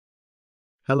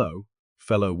Hello,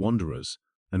 fellow wanderers,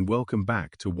 and welcome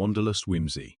back to Wanderlust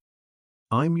Whimsy.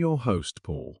 I'm your host,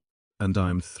 Paul, and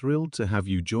I'm thrilled to have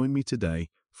you join me today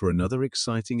for another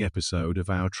exciting episode of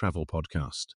our travel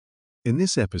podcast. In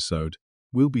this episode,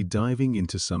 we'll be diving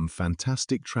into some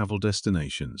fantastic travel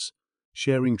destinations,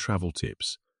 sharing travel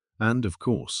tips, and, of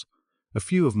course, a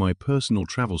few of my personal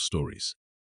travel stories.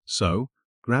 So,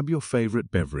 grab your favorite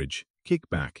beverage, kick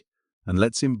back, and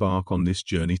let's embark on this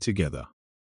journey together.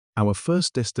 Our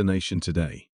first destination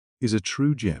today is a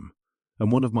true gem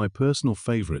and one of my personal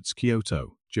favorites,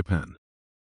 Kyoto, Japan.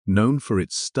 Known for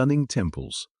its stunning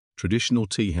temples, traditional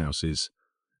tea houses,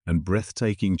 and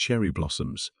breathtaking cherry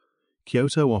blossoms,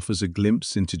 Kyoto offers a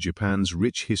glimpse into Japan's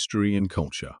rich history and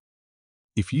culture.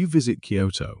 If you visit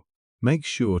Kyoto, make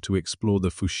sure to explore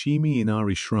the Fushimi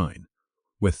Inari Shrine,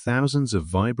 where thousands of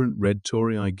vibrant red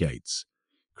torii gates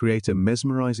create a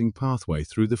mesmerizing pathway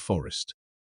through the forest.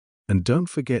 And don't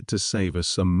forget to savor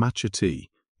some matcha tea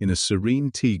in a serene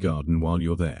tea garden while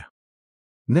you're there.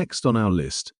 Next on our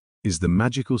list is the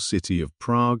magical city of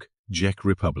Prague, Czech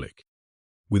Republic.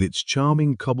 With its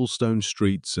charming cobblestone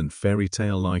streets and fairy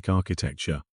tale-like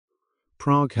architecture,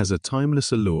 Prague has a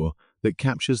timeless allure that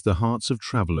captures the hearts of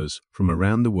travelers from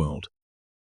around the world.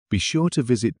 Be sure to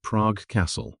visit Prague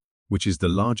Castle, which is the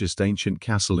largest ancient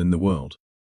castle in the world.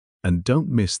 And don't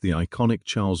miss the iconic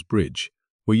Charles Bridge,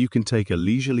 where you can take a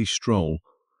leisurely stroll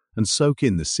and soak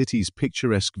in the city's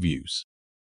picturesque views.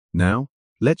 Now,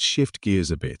 let's shift gears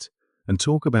a bit and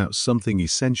talk about something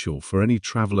essential for any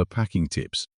traveler: packing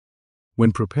tips.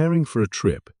 When preparing for a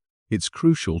trip, it's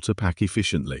crucial to pack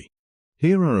efficiently.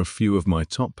 Here are a few of my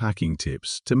top packing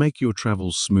tips to make your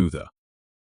travels smoother.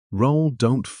 Roll,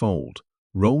 don't fold.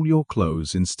 Roll your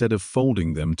clothes instead of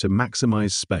folding them to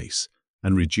maximize space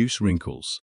and reduce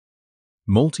wrinkles.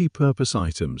 Multi-purpose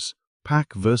items.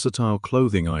 Pack versatile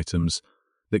clothing items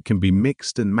that can be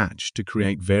mixed and matched to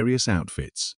create various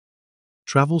outfits.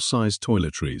 Travel-sized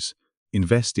toiletries.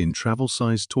 Invest in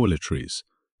travel-sized toiletries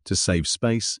to save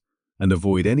space and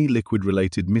avoid any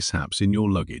liquid-related mishaps in your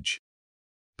luggage.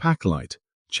 Pack light.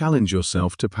 Challenge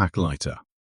yourself to pack lighter.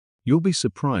 You'll be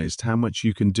surprised how much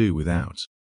you can do without.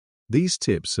 These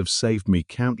tips have saved me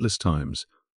countless times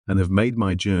and have made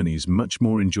my journeys much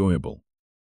more enjoyable.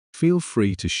 Feel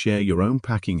free to share your own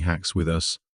packing hacks with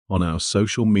us on our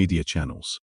social media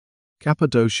channels.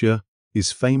 Cappadocia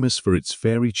is famous for its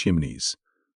fairy chimneys,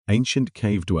 ancient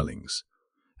cave dwellings,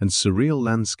 and surreal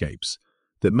landscapes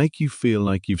that make you feel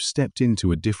like you've stepped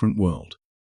into a different world.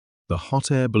 The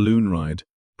hot air balloon ride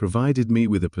provided me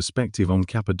with a perspective on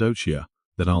Cappadocia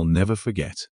that I'll never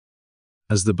forget.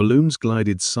 As the balloons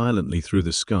glided silently through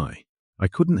the sky, I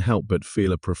couldn't help but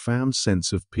feel a profound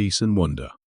sense of peace and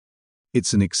wonder.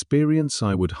 It's an experience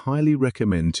I would highly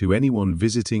recommend to anyone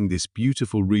visiting this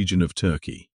beautiful region of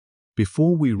Turkey.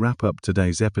 Before we wrap up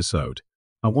today's episode,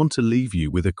 I want to leave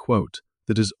you with a quote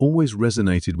that has always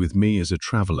resonated with me as a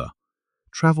traveler.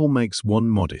 Travel makes one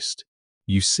modest.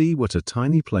 You see what a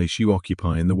tiny place you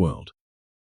occupy in the world.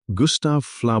 Gustave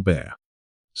Flaubert.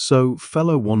 So,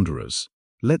 fellow wanderers,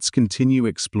 let's continue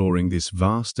exploring this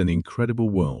vast and incredible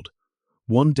world,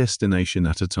 one destination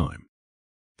at a time.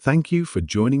 Thank you for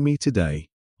joining me today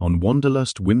on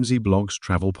Wanderlust Whimsy Blogs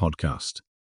Travel Podcast.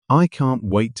 I can't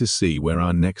wait to see where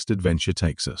our next adventure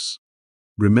takes us.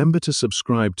 Remember to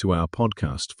subscribe to our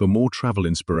podcast for more travel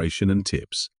inspiration and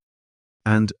tips.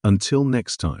 And until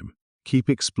next time, keep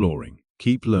exploring,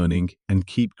 keep learning, and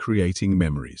keep creating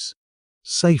memories.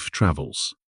 Safe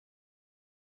travels!